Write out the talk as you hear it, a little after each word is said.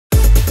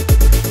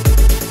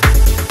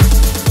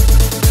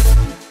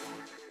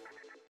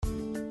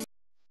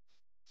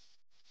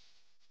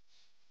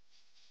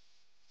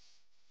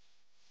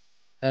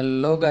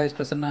Hello guys,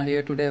 Prasanna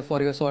here today for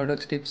your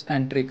Solidworks tips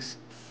and tricks.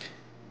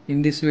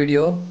 In this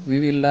video, we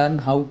will learn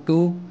how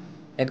to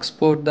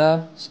export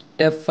the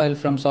step file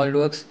from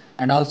Solidworks,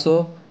 and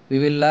also we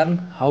will learn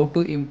how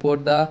to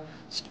import the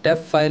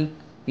step file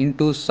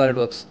into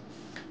Solidworks.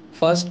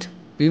 First,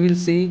 we will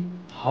see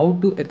how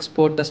to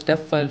export the step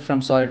file from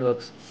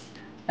Solidworks.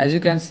 As you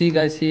can see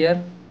guys here,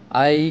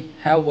 I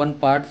have one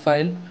part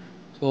file.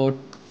 So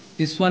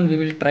this one we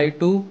will try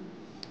to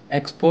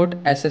export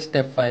as a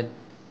step file.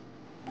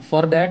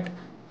 For that,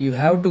 you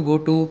have to go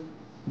to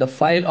the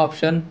file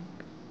option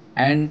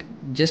and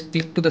just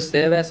click to the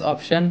save as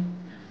option,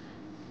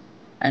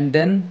 and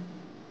then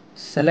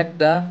select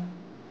the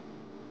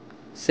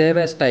save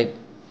as type.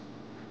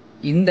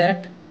 In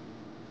that,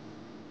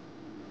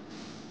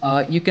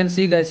 you can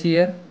see guys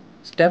here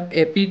step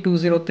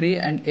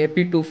AP203 and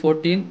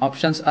AP214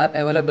 options are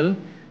available.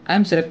 I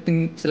am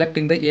selecting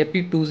the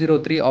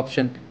AP203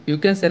 option. You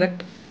can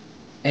select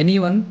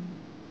anyone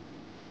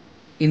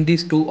in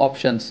these two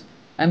options.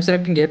 I am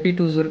selecting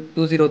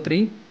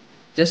AP203.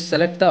 Just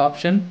select the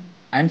option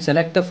and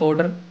select the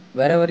folder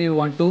wherever you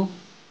want to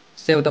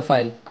save the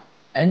file,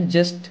 and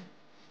just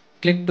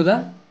click to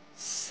the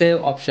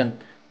save option.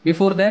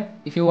 Before that,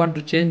 if you want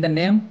to change the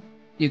name,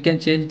 you can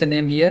change the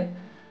name here.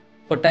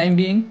 For time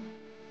being,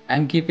 I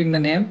am keeping the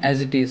name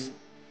as it is.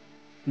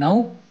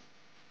 Now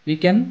we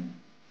can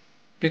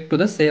click to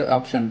the save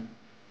option.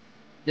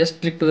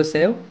 Just click to the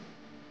save.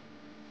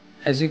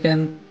 As you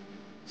can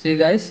see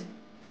guys,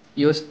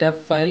 your step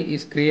file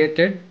is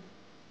created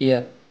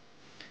here.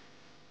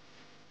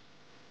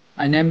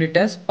 I named it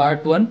as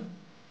part1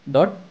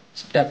 dot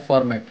step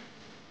format.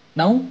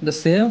 Now the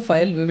same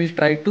file we will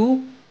try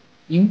to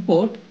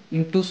import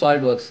into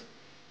SolidWorks.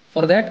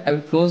 For that, I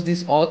will close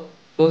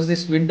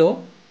this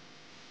window,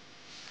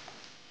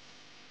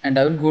 and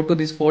I will go to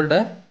this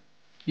folder.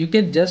 You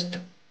can just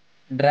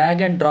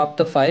drag and drop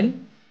the file,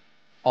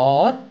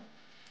 or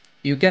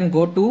you can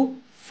go to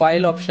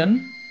file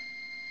option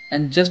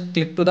and just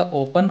click to the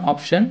open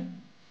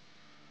option.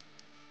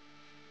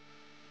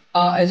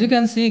 As you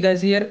can see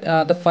guys here,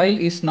 the file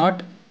is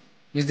not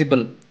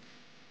visible.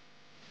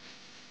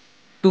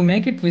 To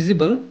make it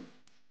visible,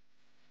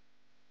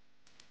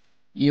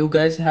 you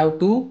guys have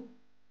to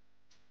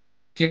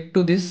click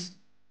to this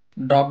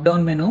drop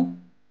down menu,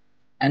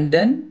 and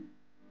then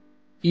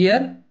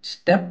here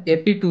step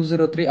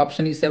AP203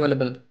 option is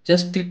available.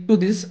 Just click to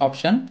this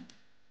option.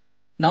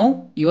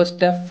 Now your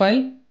step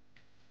file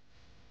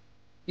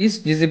is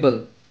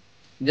visible.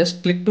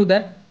 Just click to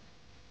that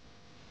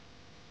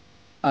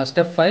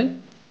step file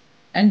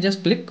and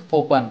just click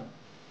open.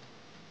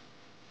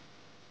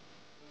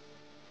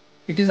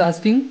 It is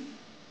asking,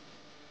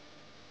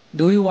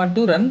 do you want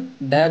to run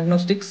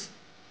diagnostics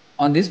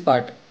on this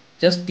part?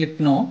 Just click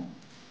no.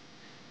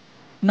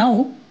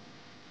 Now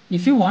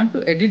if you want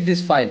to edit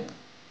this file,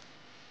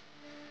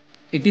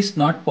 it is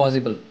not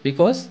possible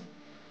because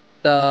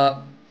the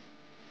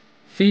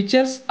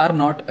features are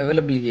not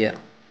available here.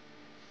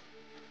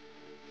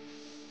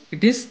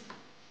 It is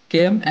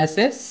came as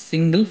a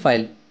single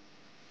file.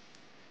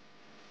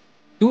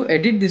 To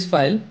edit this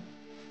file,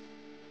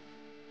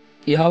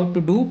 you have to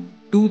do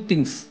two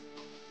things.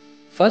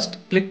 First,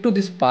 click to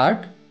this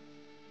part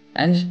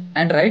and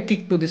right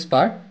click to this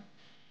part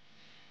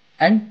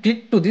and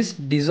click to this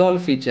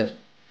dissolve feature.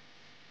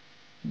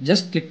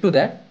 Just click to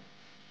that.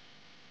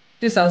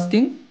 It is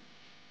asking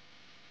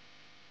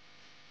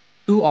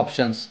two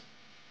options.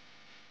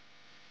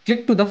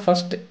 Click to the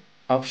first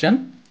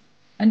option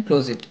and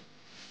close it.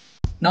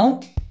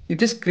 Now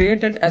it is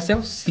created as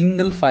a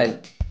single file.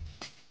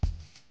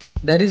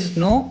 There is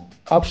no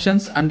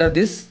options under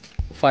this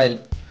file.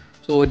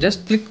 So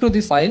just click to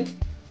this file,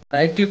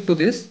 right click to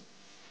this,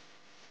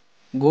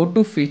 go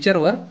to feature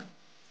work,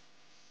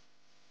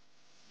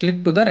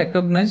 click to the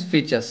recognize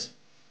features.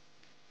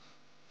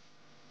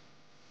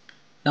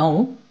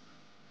 Now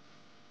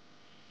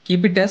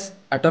keep it as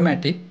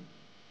automatic.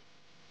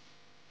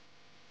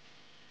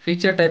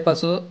 Feature type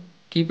also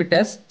keep it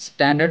as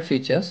standard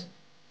features.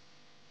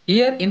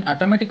 Here in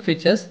automatic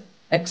features,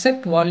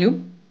 except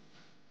volume,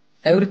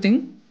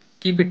 everything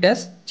keep it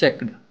as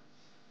checked.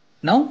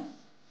 Now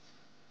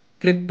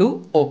click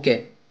to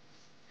OK.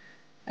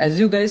 As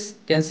you guys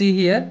can see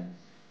here,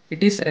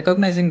 it is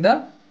recognizing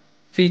the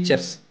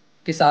features.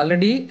 It is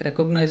already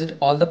recognized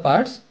all the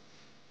parts.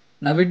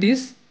 Now it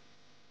is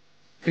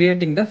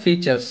creating the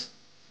features.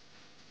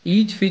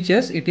 Each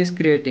features it is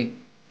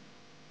creating.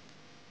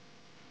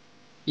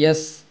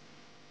 Yes,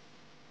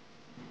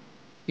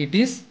 it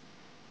is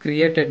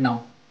created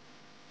now.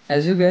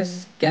 As you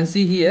guys can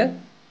see here,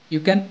 you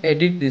can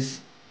edit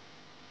this.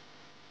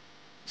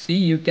 See,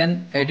 you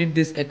can edit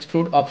this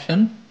extrude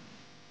option,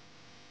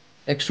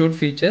 extrude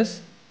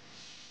features,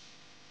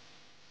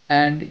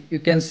 and you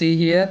can see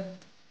here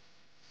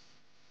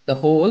the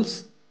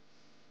holes,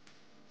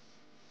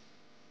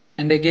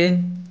 and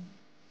again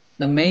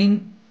the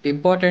main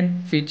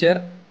important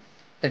feature,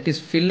 that is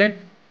fillet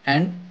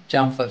and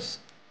chamfers.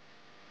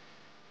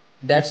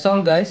 That's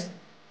all guys.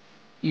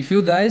 If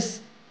you guys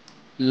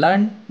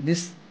learn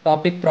this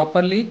topic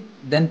properly,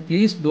 then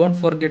please don't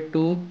forget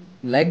to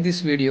like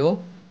this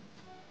video.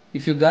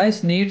 If you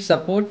guys need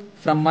support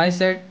from my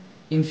side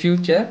in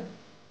future,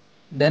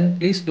 then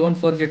please don't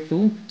forget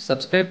to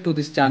subscribe to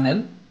this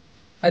channel.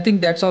 I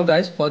think that's all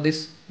guys for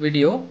this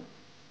video.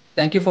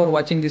 Thank you for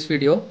watching this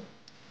video.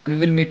 We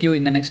will meet you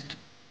in the next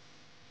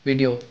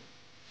video.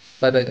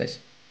 Bye bye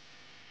guys.